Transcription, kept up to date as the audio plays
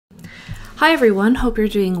Hi everyone, hope you're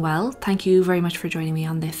doing well. Thank you very much for joining me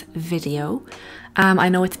on this video. I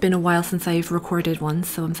know it's been a while since I've recorded one,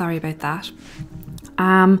 so I'm sorry about that.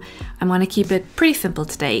 I'm going to keep it pretty simple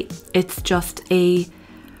today. It's just a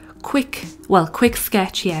quick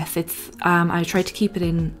sketch, yes. I tried to keep it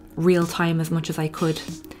in real time as much as I could.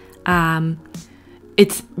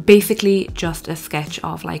 It's basically just a sketch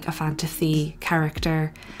of like a fantasy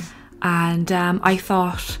character, and I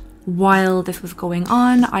thought while this was going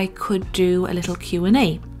on I could do a little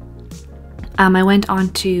Q&A. I went on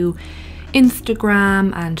to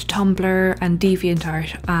Instagram and Tumblr and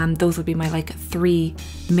DeviantArt. Those would be my like three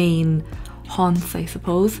main haunts, I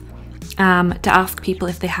suppose, to ask people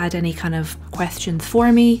if they had any kind of questions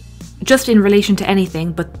for me, just in relation to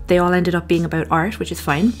anything, but they all ended up being about art, which is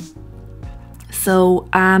fine. So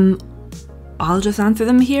I'll just answer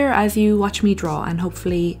them here as you watch me draw, and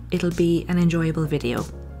hopefully it'll be an enjoyable video.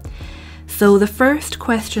 So the first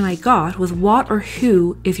question I got was, what or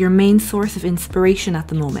who is your main source of inspiration at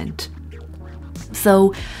the moment?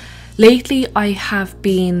 So lately I have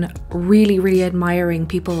been really admiring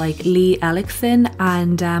people like Lee Ellickson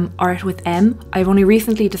and Art with M. I've only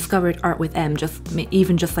recently discovered Art with M,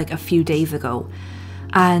 even just like a few days ago,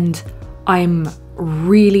 and I'm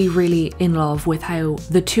really in love with how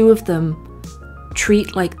the two of them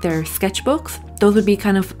treat like their sketchbooks. Those would be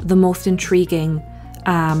kind of the most intriguing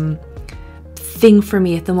thing for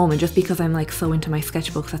me at the moment, just because I'm like so into my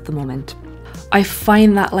sketchbooks at the moment. I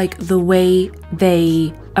find that like the way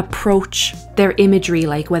they approach their imagery,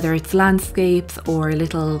 like whether it's landscapes or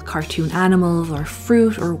little cartoon animals or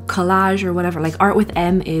fruit or collage or whatever, like Art with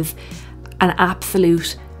M is an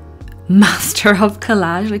absolute master of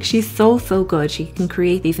collage. Like she's so good. She can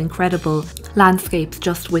create these incredible landscapes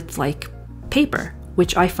just with like paper,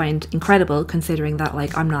 which I find incredible considering that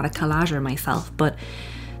like I'm not a collager myself. But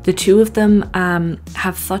the two of them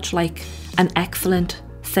have such like an excellent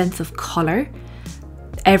sense of color.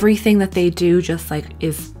 Everything that they do just like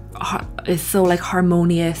is so like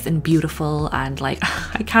harmonious and beautiful, and like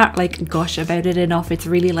I can't like gush about it enough. It's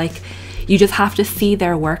really like you just have to see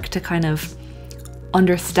their work to kind of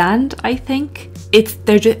understand. I think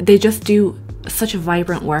they just do such a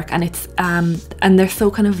vibrant work, and it's and they're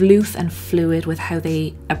so kind of loose and fluid with how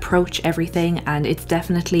they approach everything, and it's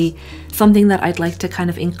definitely something that I'd like to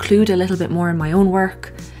kind of include a little bit more in my own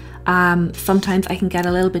work. Sometimes I can get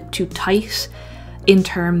a little bit too tight in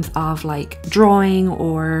terms of like drawing,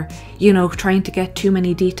 or you know, trying to get too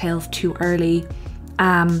many details too early,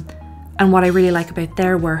 and what I really like about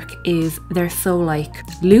their work is they're so like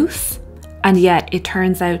loose, and yet it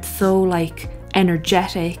turns out so like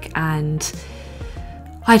energetic. And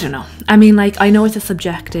I don't know, I mean, like I know it's a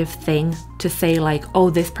subjective thing to say like,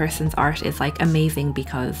 oh, this person's art is like amazing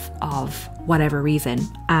because of whatever reason.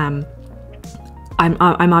 I'm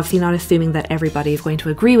obviously not assuming that everybody is going to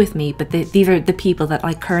agree with me, but these are the people that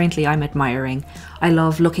like currently I'm admiring. I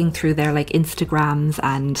love looking through their like Instagrams,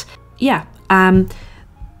 and yeah,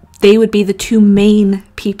 they would be the two main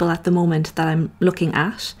people at the moment that I'm looking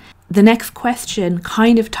at. The next question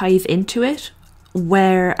kind of ties into it,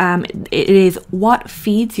 where it is, what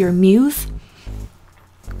feeds your muse?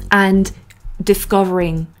 And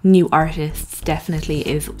discovering new artists definitely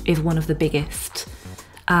is one of the biggest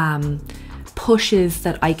pushes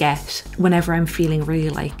that I get whenever I'm feeling really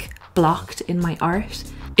like blocked in my art.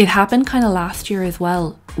 It happened kind of last year as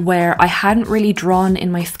well, where I hadn't really drawn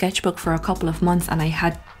in my sketchbook for a couple of months, and I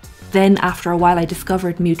had then after a while I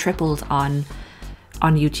discovered Mew Triples on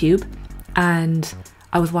YouTube, and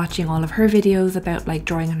I was watching all of her videos about like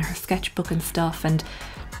drawing in her sketchbook and stuff, and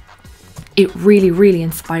it really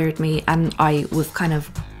inspired me, and I was kind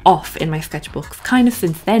of off in my sketchbooks kind of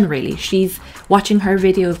since then really. Watching her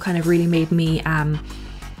videos kind of really made me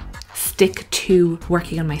stick to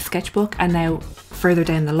working on my sketchbook, and now further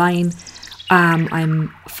down the line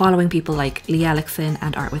I'm following people like Lee Ellickson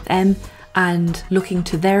and Art with M and looking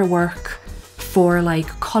to their work for like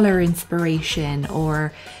color inspiration,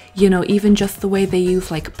 or you know, even just the way they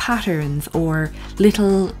use like patterns or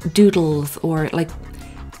little doodles, or like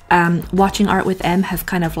watching Art with M has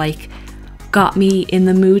kind of like got me in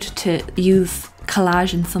the mood to use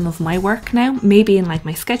collage in some of my work now, maybe in like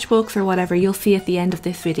my sketchbooks or whatever. You'll see at the end of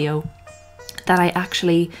this video that I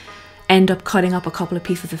actually end up cutting up a couple of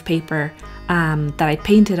pieces of paper that I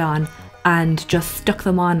painted on and just stuck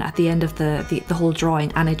them on at the end of the whole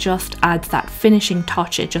drawing, and it just adds that finishing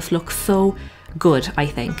touch. It just looks so good, I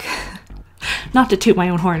think. Not to toot my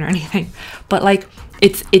own horn or anything, but like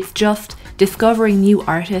it's just discovering new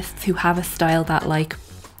artists who have a style that like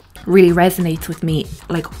really resonates with me,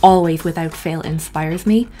 like always without fail inspires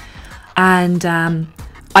me. And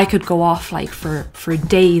I could go off like for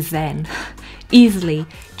days then easily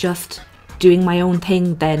just doing my own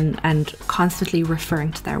thing then and constantly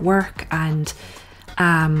referring to their work. And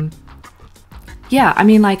yeah, I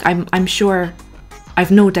mean, like, I'm sure,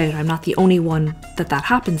 I've no doubt I'm not the only one that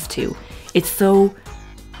happens to. It's so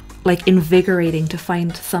like invigorating to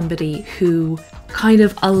find somebody who kind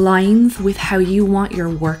of aligns with how you want your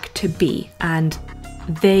work to be, and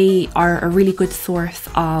they are a really good source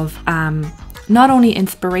of not only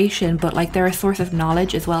inspiration, but like they're a source of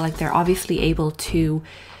knowledge as well. Like they're obviously able to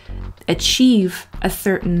achieve a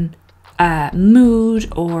certain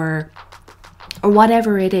mood or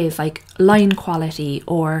whatever it is, like line quality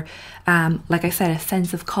or like I said, a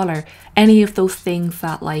sense of color, any of those things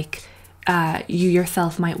that like you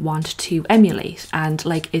yourself might want to emulate. And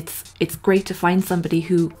like it's great to find somebody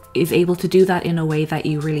who is able to do that in a way that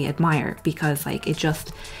you really admire, because like it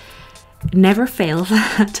just never fails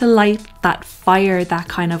to light that fire, that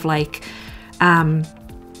kind of like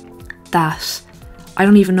that, I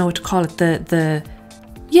don't even know what to call it, the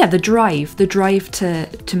drive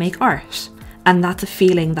to make art. And that's a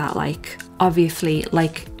feeling that, like, obviously,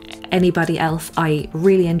 like anybody else, I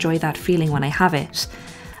really enjoy that feeling when I have it.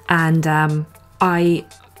 And I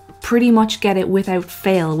pretty much get it without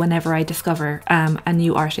fail whenever I discover a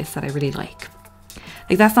new artist that I really like.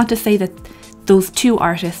 Like, that's not to say that those two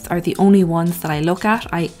artists are the only ones that I look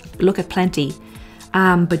at. I look at plenty,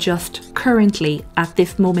 but just currently at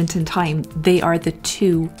this moment in time, they are the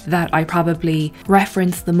two that I probably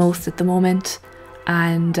reference the most at the moment.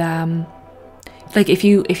 And like if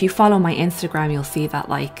you follow my Instagram, you'll see that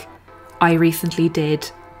like I recently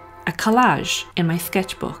did a collage in my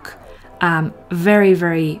sketchbook. Very,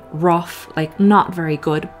 very rough, like not very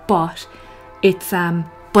good, but it's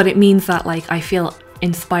but it means that like I feel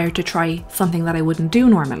inspired to try something that I wouldn't do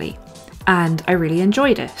normally, and I really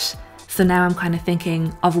enjoyed it. So now I'm kind of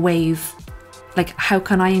thinking of ways, like how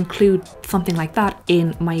can I include something like that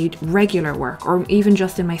in my regular work, or even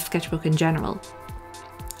just in my sketchbook in general.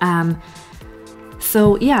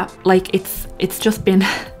 So yeah, like it's just been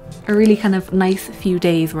a really kind of nice few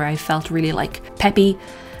days where I felt really like peppy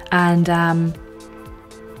and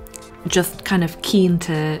just kind of keen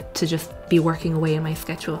to just be working away in my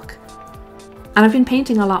sketchbook. And I've been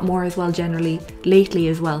painting a lot more as well generally lately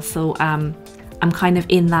as well, so I'm kind of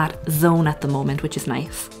in that zone at the moment, which is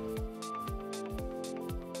nice.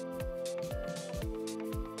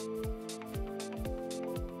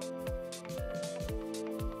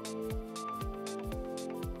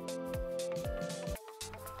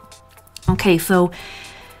 Okay, so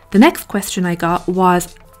the next question I got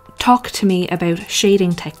was, talk to me about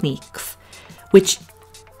shading techniques, which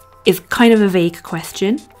is kind of a vague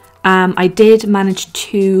question. I did manage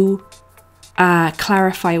to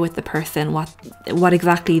clarify with the person what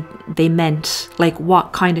exactly they meant, like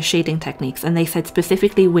what kind of shading techniques, and they said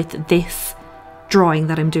specifically with this drawing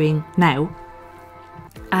that I'm doing now.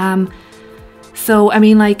 So I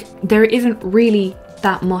mean, like, there isn't really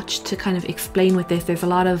that much to kind of explain with this. There's a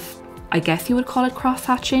lot of, I guess you would call it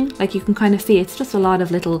cross-hatching. Like, you can kind of see it's just a lot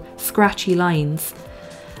of little scratchy lines.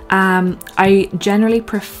 I generally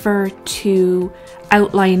prefer to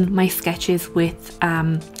outline my sketches with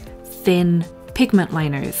thin pigment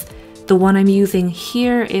liners. The one I'm using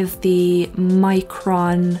here is the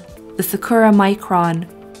Sakura Micron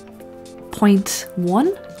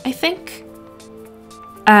 0.1, I think.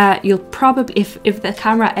 You'll probably, if the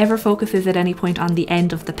camera ever focuses at any point on the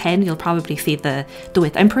end of the pen, you'll probably see the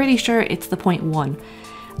width. I'm pretty sure it's the 0.1.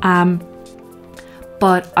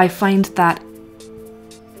 But I find that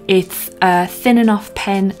it's a thin enough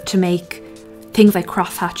pen to make things like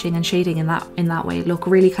cross-hatching and shading in that way look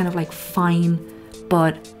really kind of like fine,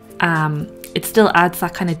 but it still adds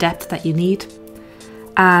that kind of depth that you need.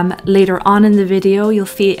 Later on in the video, you'll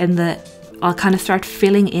see I'll kind of start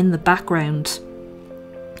filling in the background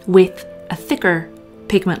with a thicker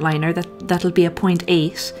pigment liner that'll be a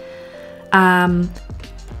 0.8,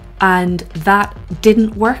 and that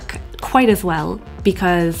didn't work quite as well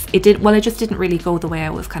because it just didn't really go the way I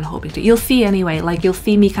was kind of hoping to. You'll see anyway, like you'll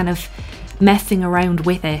see me kind of messing around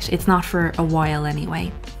with it. It's not for a while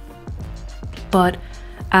anyway. But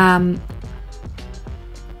I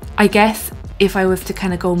guess if I was to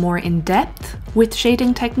kind of go more in depth with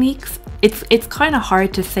shading techniques, it's kind of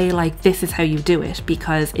hard to say like this is how you do it,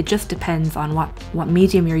 because it just depends on what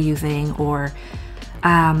medium you're using, or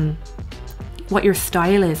what your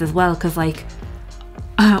style is as well. Because like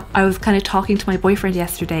I was kind of talking to my boyfriend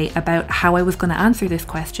yesterday about how I was going to answer this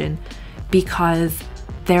question, because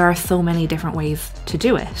there are so many different ways to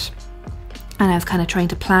do it, and I was kind of trying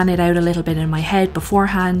to plan it out a little bit in my head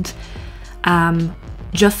beforehand,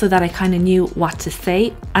 just so that I kind of knew what to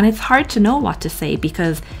say. And it's hard to know what to say,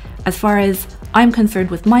 because as far as I'm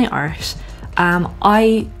concerned with my art,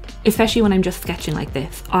 especially when I'm just sketching like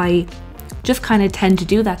this, I just kind of tend to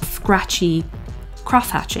do that scratchy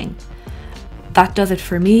cross-hatching. That does it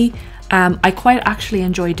for me. I quite actually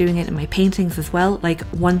enjoy doing it in my paintings as well. Like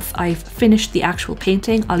once I've finished the actual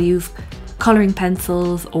painting, I'll use colouring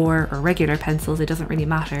pencils or regular pencils, it doesn't really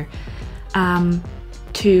matter,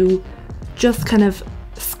 to just kind of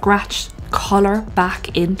scratch colour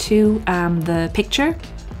back into the picture.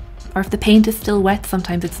 Or if the paint is still wet,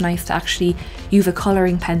 sometimes it's nice to actually use a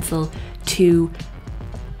colouring pencil to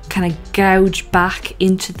kind of gouge back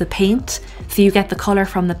into the paint, so you get the colour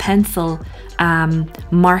from the pencil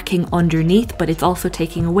marking underneath, but it's also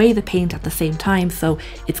taking away the paint at the same time, so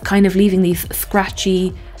it's kind of leaving these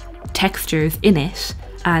scratchy textures in it,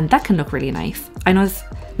 and that can look really nice. I know it's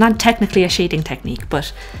not technically a shading technique,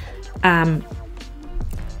 but I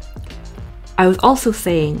was also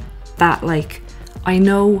saying that, like, I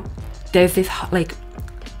know there's this, like,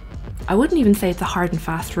 I wouldn't even say it's a hard and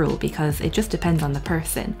fast rule because it just depends on the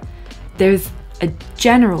person. There's a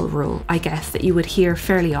general rule, I guess, that you would hear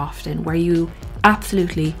fairly often where you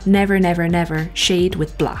absolutely never shade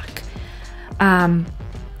with black,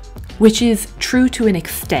 which is true to an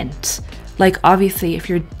extent. Like, obviously, if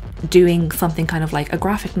you're doing something kind of like a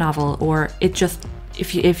graphic novel, or if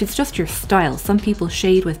it's just your style, some people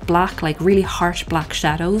shade with black, like really harsh black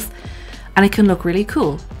shadows, and it can look really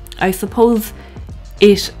cool. I suppose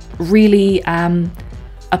it really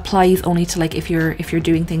applies only to, like, if you're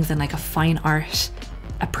doing things in like a fine art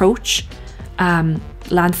approach,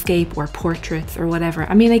 landscape or portraits or whatever.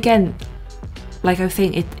 I mean, again, like I was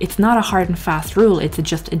saying, it's not a hard and fast rule, it's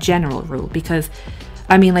just a general rule, because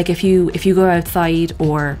I mean, like, if you go outside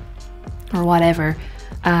or whatever,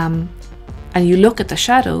 and you look at the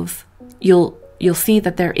shadows, you'll see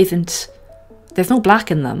that there's no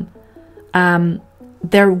black in them.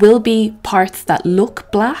 There will be parts that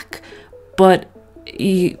look black, but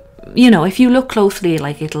you know, if you look closely,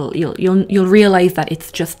 like, you'll realize that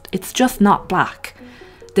it's just not black.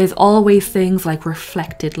 There's always things like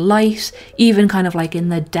reflected light, even kind of like in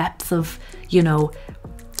the depths of, you know,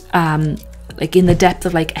 like in the depth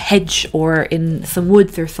of like a hedge or in some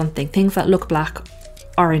woods or something. Things that look black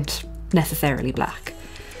aren't necessarily black.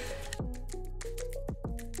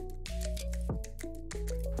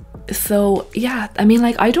 So yeah, I mean,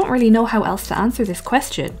 like, I don't really know how else to answer this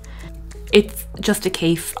question. It's just a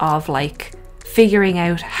case of like figuring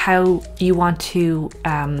out how you want to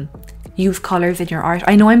use colours in your art.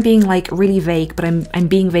 I know I'm being like really vague, but I'm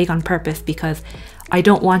being vague on purpose because I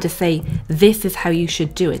don't want to say this is how you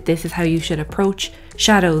should do it, this is how you should approach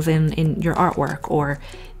shadows in your artwork, or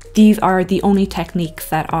these are the only techniques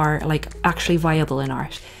that are like actually viable in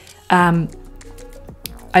art. I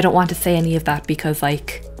don't want to say any of that because,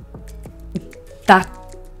 like, that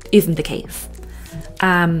isn't the case.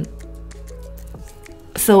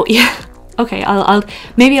 So yeah, okay,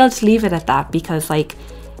 maybe I'll just leave it at that, because like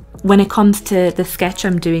when it comes to the sketch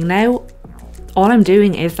I'm doing now, all I'm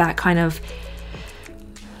doing is that kind of,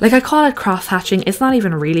 like, I call it cross-hatching. It's not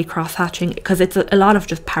even really cross-hatching because it's a lot of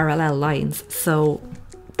just parallel lines. So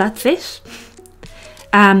that's it.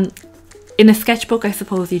 In a sketchbook, I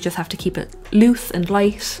suppose you just have to keep it loose and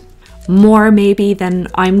light, more maybe than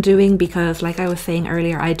I'm doing, because like I was saying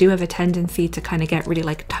earlier, I do have a tendency to kind of get really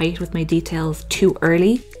like tight with my details too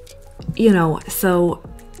early, you know. So,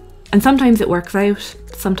 and sometimes it works out,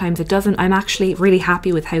 sometimes it doesn't. I'm actually really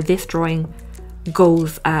happy with how this drawing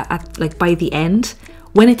goes at like by the end.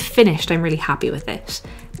 When it's finished, I'm really happy with it,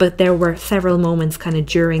 but there were several moments kind of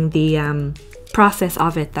during the process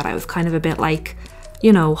of it that I was kind of a bit like,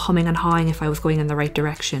 you know, humming and hawing if I was going in the right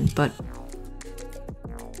direction. But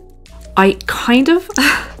I kind of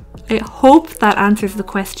I hope that answers the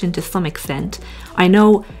question to some extent. I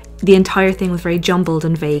know the entire thing was very jumbled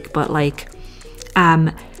and vague, but like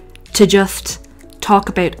to just talk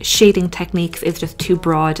about shading techniques is just too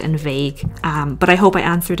broad and vague. But I hope I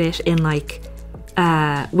answered it in like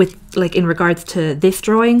with like in regards to this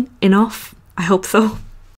drawing enough. I hope so.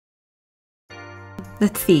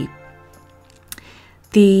 Let's see.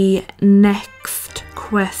 The next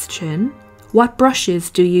question. What brushes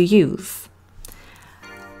do you use?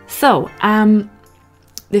 So,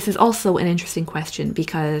 this is also an interesting question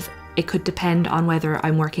because it could depend on whether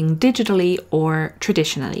I'm working digitally or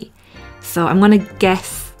traditionally. So I'm going to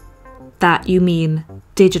guess that you mean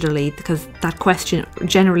digitally, because that question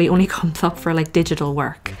generally only comes up for like digital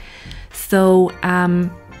work. So,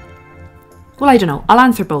 well, I don't know. I'll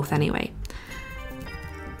answer both anyway.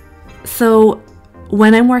 So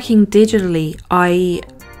when I'm working digitally, I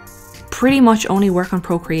pretty much only work on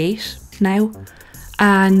Procreate now,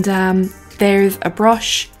 and there's a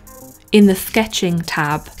brush in the sketching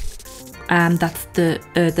tab, that's the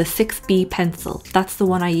 6B pencil. That's the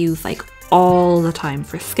one I use like all the time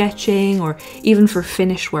for sketching, or even for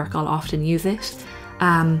finished work. I'll often use it,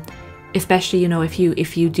 especially, you know, if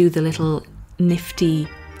you do the little nifty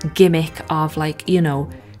gimmick of like, you know,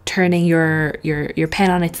 turning your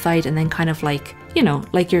pen on its side and then kind of like, you know,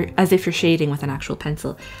 like you're as if you're shading with an actual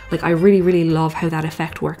pencil. Like, I really love how that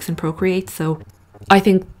effect works in Procreate, so I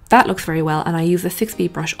think that looks very well, and I use a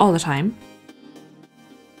 6B brush all the time.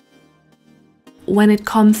 When it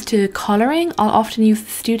comes to colouring, I'll often use the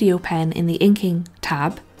Studio pen in the inking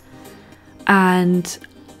tab, and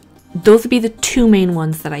those would be the two main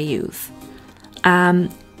ones that I use.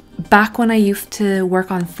 Back when I used to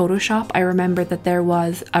work on Photoshop, I remember that there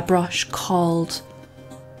was a brush called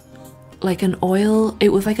like an oil, it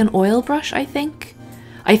was like an oil brush, I think.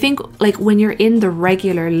 I think like when you're in the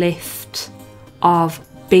regular list of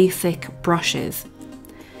basic brushes,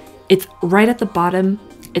 it's right at the bottom.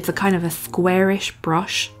 It's a kind of a squarish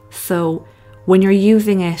brush, so when you're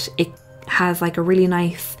using it, it has like a really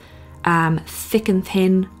nice thick and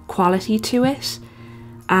thin quality to it.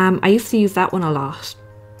 I used to use that one a lot.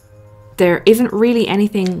 There isn't really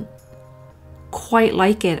anything quite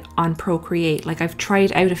like it on Procreate. Like, I've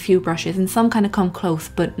tried out a few brushes and some kind of come close,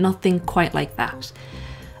 but nothing quite like that.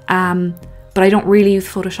 But I don't really use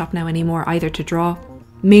Photoshop now anymore either to draw,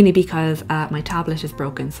 mainly because my tablet is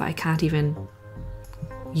broken, so I can't even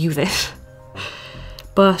use it.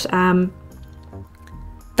 But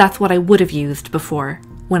that's what I would have used before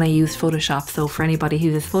when I used Photoshop. So for anybody who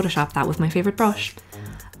uses Photoshop, that was my favorite brush.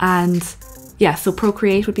 And yeah, so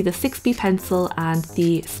Procreate would be the 6B pencil and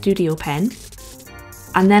the Studio pen.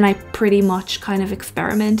 And then I pretty much kind of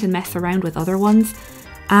experiment and mess around with other ones.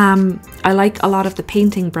 I like a lot of the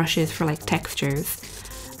painting brushes for like textures.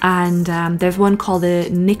 And there's one called the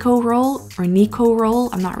Nico roll, or Nico roll.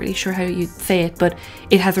 I'm not really sure how you say it, but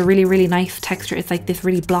it has a really nice texture. It's like this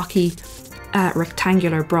really blocky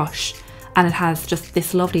rectangular brush, and it has just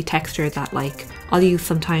this lovely texture that like I'll use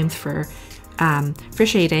sometimes for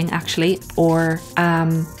shading actually, or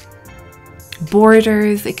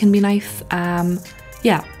borders. It can be nice.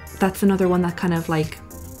 Yeah, that's another one that kind of like,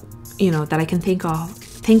 you know, that I can think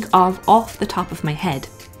of off the top of my head.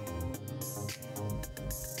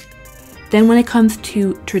 Then when it comes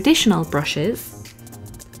to traditional brushes,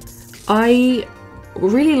 I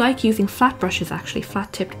really like using flat brushes, actually,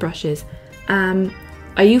 flat tipped brushes.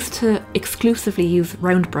 I used to exclusively use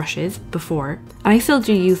round brushes before, and I still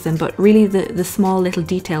do use them, but really the small little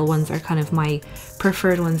detail ones are kind of my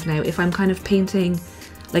preferred ones now. If I'm kind of painting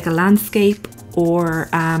like a landscape or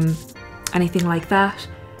anything like that,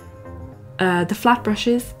 the flat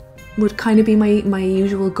brushes would kind of be my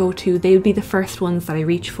usual go-to. They would be the first ones that I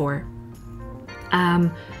reach for.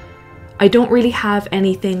 I don't really have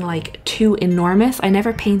anything like too enormous. I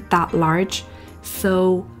never paint that large,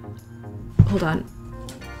 so hold on.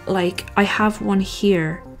 Like, I have one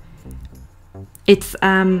here. It's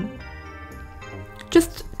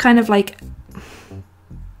just kind of like,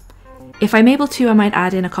 if I'm able to, I might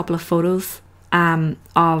add in a couple of photos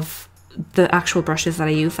of the actual brushes that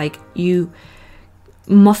I use. Like, you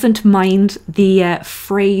mustn't mind the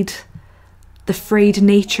frayed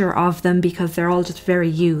nature of them, because they're all just very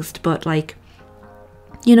used. But like,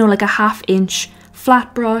 you know, like a 1/2 inch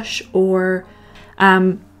flat brush, or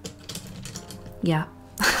yeah.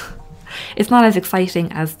 It's not as exciting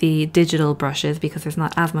as the digital brushes because there's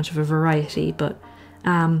not as much of a variety, but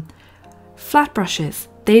flat brushes,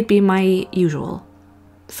 they'd be my usual.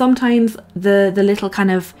 Sometimes the little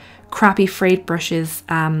kind of crappy frayed brushes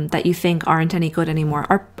that you think aren't any good anymore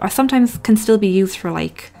are sometimes can still be used for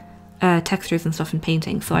like textures and stuff in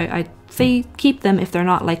painting, so I'd say keep them if they're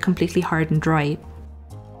not like completely hard and dry.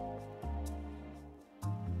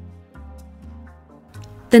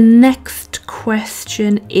 The next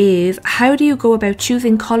question is, how do you go about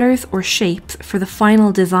choosing colours or shapes for the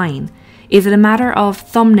final design? Is it a matter of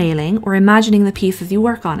thumbnailing or imagining the piece as you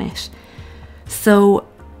work on it? So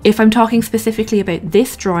if I'm talking specifically about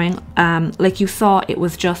this drawing, like you saw, it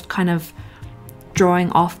was just kind of drawing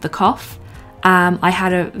off the cuff. I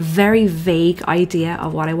had a very vague idea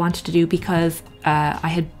of what I wanted to do because I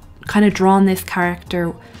had kind of drawn this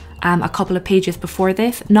character a couple of pages before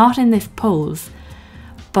this, not in this pose,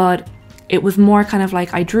 but it was more kind of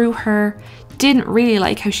like I drew her, didn't really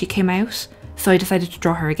like how she came out, so I decided to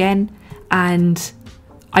draw her again, and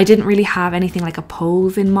I didn't really have anything like a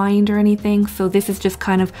pose in mind or anything, so this is just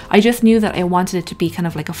kind of, I just knew that I wanted it to be kind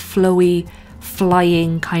of like a flowy,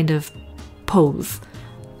 flying kind of pose.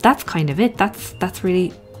 That's kind of it. That's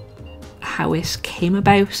really how it came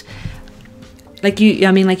about. like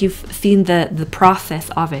you've seen the process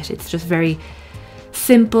of it. It's just very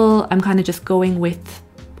simple. I'm kind of just going with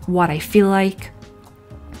what I feel like.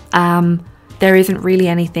 There isn't really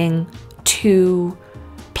anything too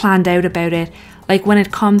planned out about it. Like when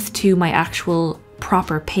it comes to my actual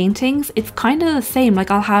proper paintings, it's kind of the same.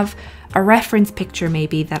 Like I'll have a reference picture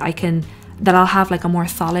maybe that I'll have like a more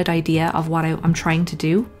solid idea of what I'm trying to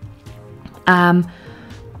do.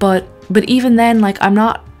 But even then, like I'm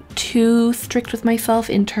not too strict with myself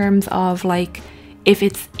in terms of like if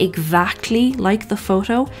it's exactly like the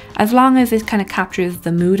photo, as long as it kind of captures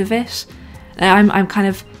the mood of it. I'm kind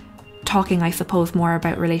of talking, I suppose, more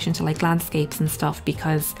about relation to like landscapes and stuff,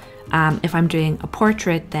 because if I'm doing a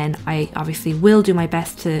portrait, then I obviously will do my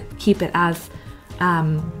best to keep it as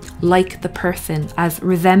like the person, as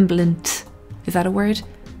resemblant, is that a word?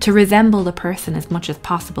 To resemble the person as much as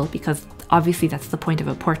possible, because obviously that's the point of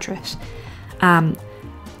a portrait.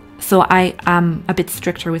 So I am a bit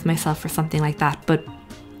stricter with myself for something like that, but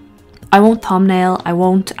I won't thumbnail, I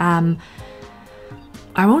won't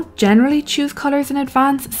generally choose colours in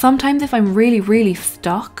advance. Sometimes if I'm really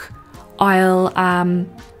stuck, I'll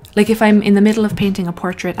like if I'm in the middle of painting a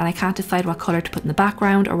portrait and I can't decide what colour to put in the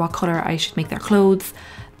background or what colour I should make their clothes,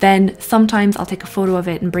 then sometimes I'll take a photo of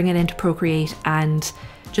it and bring it into Procreate and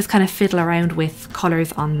just kind of fiddle around with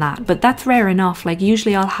colours on that. But that's rare enough. Like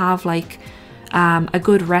usually I'll have like a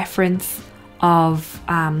good reference of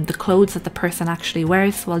the clothes that the person actually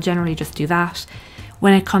wears, so I'll generally just do that.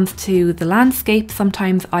 When it comes to the landscape,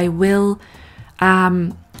 sometimes I will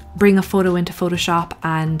bring a photo into Photoshop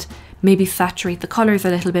and maybe saturate the colours a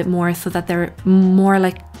little bit more so that they're more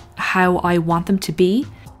like how I want them to be.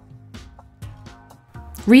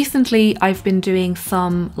 Recently, I've been doing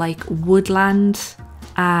some like woodland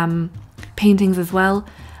paintings as well,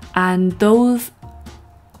 and those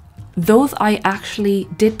I actually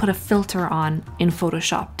did put a filter on in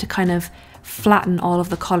Photoshop to kind of flatten all of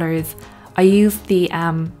the colours. I used the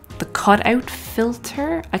cutout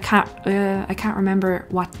filter. I can't remember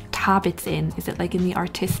what tab it's in. Is it like in the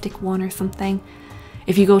artistic one or something?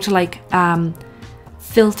 If you go to like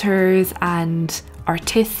filters and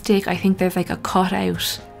artistic, I think there's like a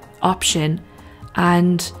cutout option,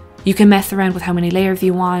 and you can mess around with how many layers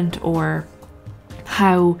you want, or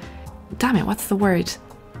how, damn it, what's the word?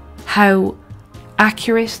 How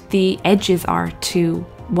accurate the edges are to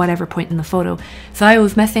whatever point in the photo. So I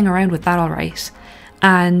was messing around with that all right,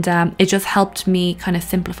 and it just helped me kind of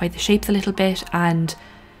simplify the shapes a little bit and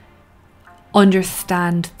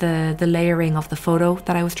understand the layering of the photo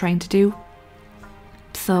that I was trying to do.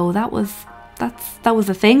 So that was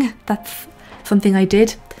a thing. That's something I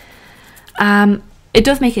did. It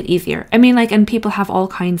does make it easier. I mean, like, and people have all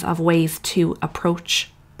kinds of ways to approach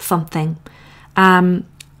something.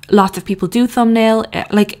 Lots of people do thumbnail.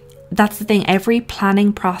 Like, that's the thing. Every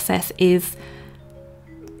planning process is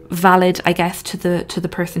valid, I guess, to the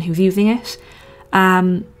person who's using it.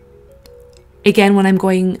 Again, when I'm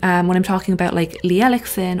talking about like Lee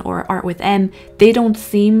Ellickson or Art with M, they don't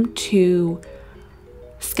seem to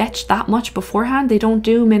sketch that much beforehand. They don't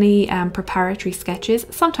do many preparatory sketches.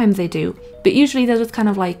 Sometimes they do, but usually they'll just kind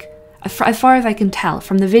of like, as far as I can tell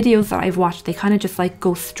from the videos that I've watched, they kind of just like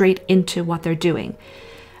go straight into what they're doing,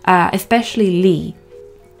 especially Lee.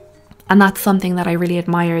 And that's something that I really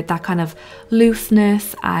admired, that kind of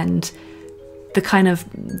looseness and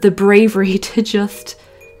the bravery to just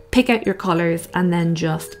pick out your colours and then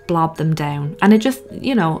just blob them down. And it just,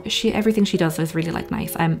 you know, everything she does is really like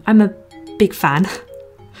nice. I'm a big fan.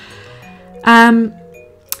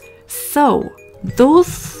 So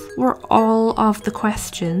those were all of the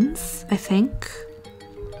questions, I think.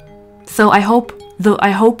 So I hope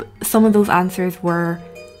some of those answers were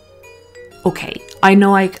okay. I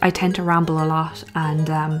know I tend to ramble a lot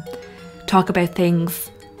and talk about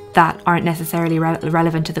things that aren't necessarily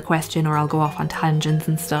relevant to the question, or I'll go off on tangents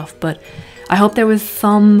and stuff, but I hope there was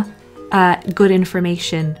some good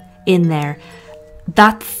information in there.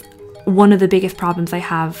 That's one of the biggest problems I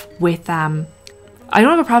have with I don't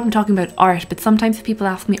have a problem talking about art, but sometimes if people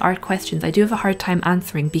ask me art questions, I do have a hard time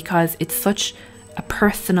answering because it's such a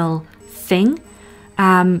personal thing.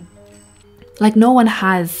 Like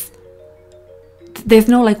there's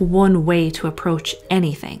no like one way to approach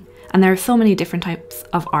anything. And there are so many different types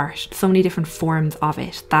of art, so many different forms of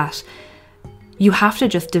it, that you have to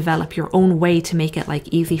just develop your own way to make it like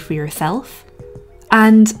easy for yourself.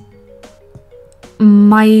 And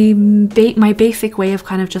my basic way of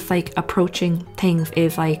kind of just like approaching things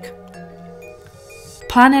is like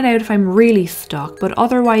plan it out if I'm really stuck, but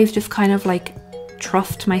otherwise just kind of like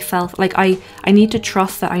trust myself. Like I need to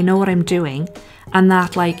trust that I know what I'm doing, and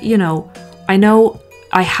that, like, you know, I know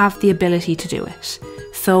I have the ability to do it.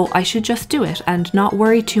 So I should just do it and not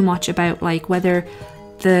worry too much about like whether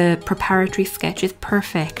the preparatory sketch is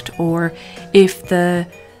perfect or if the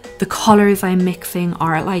colours I'm mixing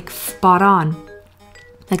are like spot on.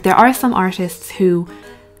 Like there are some artists who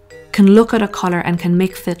can look at a colour and can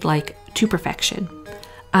mix it like to perfection,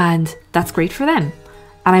 and that's great for them.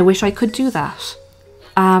 And I wish I could do that.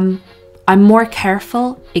 I'm more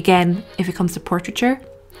careful, again, if it comes to portraiture,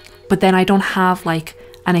 but then I don't have like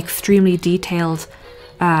an extremely detailed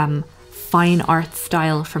fine art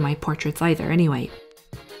style for my portraits either anyway.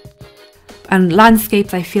 And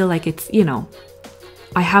landscapes, I feel like it's, you know,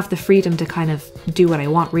 I have the freedom to kind of do what I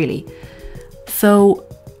want really. So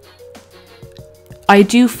I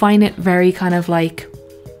do find it very kind of like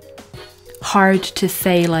hard to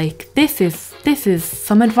say like this is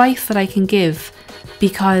some advice that I can give,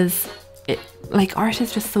 because like art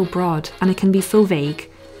is just so broad and it can be so vague,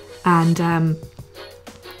 and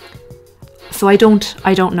so I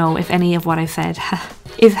don't know if any of what I've said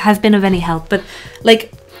has been of any help, but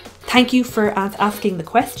like thank you for asking the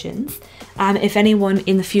questions. If anyone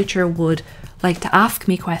in the future would like to ask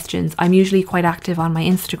me questions, I'm usually quite active on my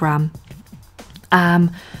Instagram.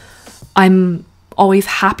 I'm always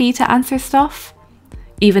happy to answer stuff,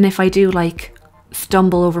 even if I do like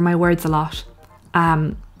stumble over my words a lot.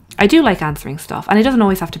 I do like answering stuff, and it doesn't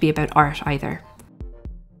always have to be about art either.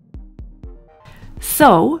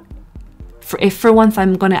 So, if for once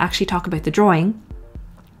I'm going to actually talk about the drawing,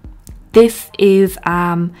 this is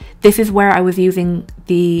where I was using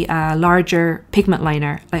the larger pigment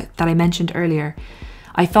liner that I mentioned earlier.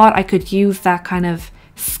 I thought I could use that kind of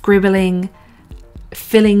scribbling,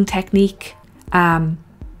 filling technique that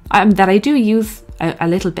I do use a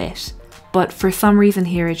little bit, but for some reason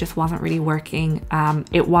here it just wasn't really working.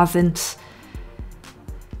 It wasn't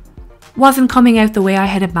coming out the way I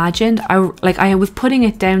had imagined. I was putting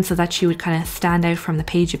it down so that she would kind of stand out from the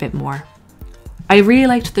page a bit more. I really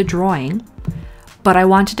liked the drawing, but I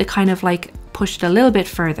wanted to kind of like push it a little bit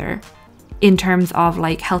further in terms of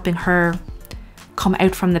like helping her come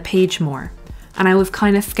out from the page more. And I was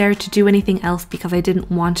kind of scared to do anything else because I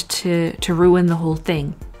didn't want to ruin the whole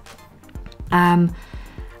thing. And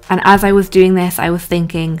as I was doing this, I was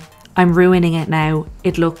thinking, I'm ruining it now.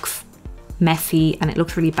 It looks messy and it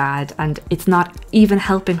looks really bad, and it's not even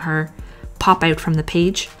helping her pop out from the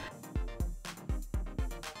page.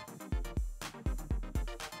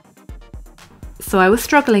 So I was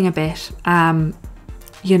struggling a bit,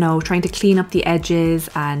 you know, trying to clean up the edges,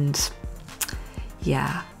 and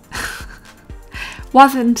yeah,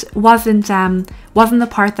 wasn't the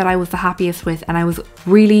part that I was the happiest with, and I was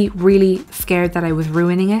really scared that I was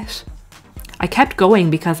ruining it. I kept going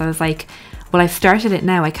because I was like, well, I've started it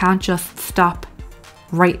now. I can't just stop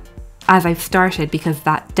right as I've started, because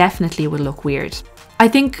that definitely would look weird. I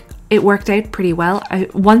think it worked out pretty well.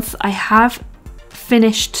 Once I had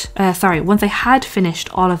finished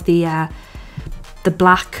all of the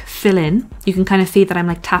black fill-in, you can kind of see that I'm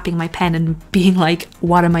like tapping my pen and being like,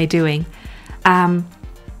 what am I doing? I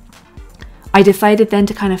decided then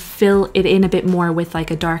to kind of fill it in a bit more with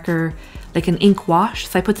like a darker, like an ink wash.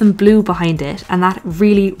 So I put some blue behind it, and that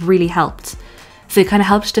really helped. So it kind of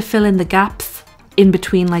helps to fill in the gaps in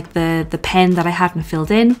between like the pen that I hadn't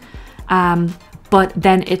filled in. But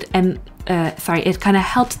then it kind of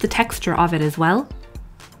helps the texture of it as well.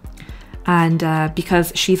 And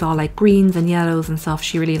because she's all like greens and yellows and stuff,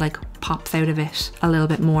 she really like pops out of it a little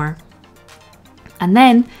bit more. And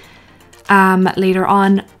then later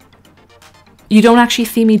on, you don't actually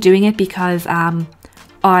see me doing it because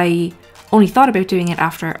I only thought about doing it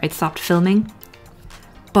after I'd stopped filming.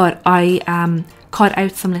 But I cut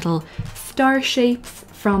out some little star shapes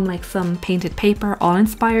from like some painted paper, all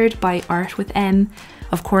inspired by Art with M,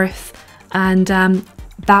 of course. And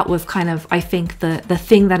that was kind of, I think, the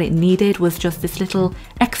thing that it needed was just this little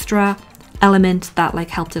extra element that like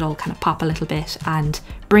helped it all kind of pop a little bit and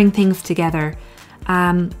bring things together.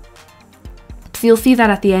 So you'll see that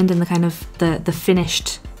at the end in the kind of the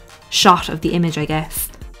finished shot of the image, I guess.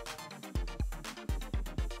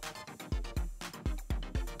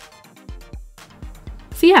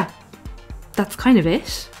 So yeah, that's kind of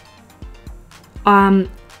it.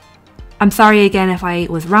 I'm sorry again if I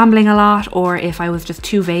was rambling a lot or if I was just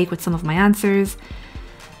too vague with some of my answers,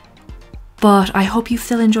 but I hope you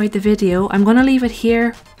still enjoyed the video. I'm going to leave it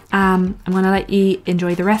here. I'm going to let you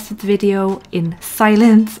enjoy the rest of the video in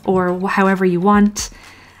silence or however you want,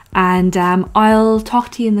 and I'll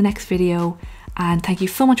talk to you in the next video, and thank you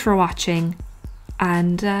so much for watching,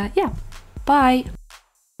 and yeah, bye.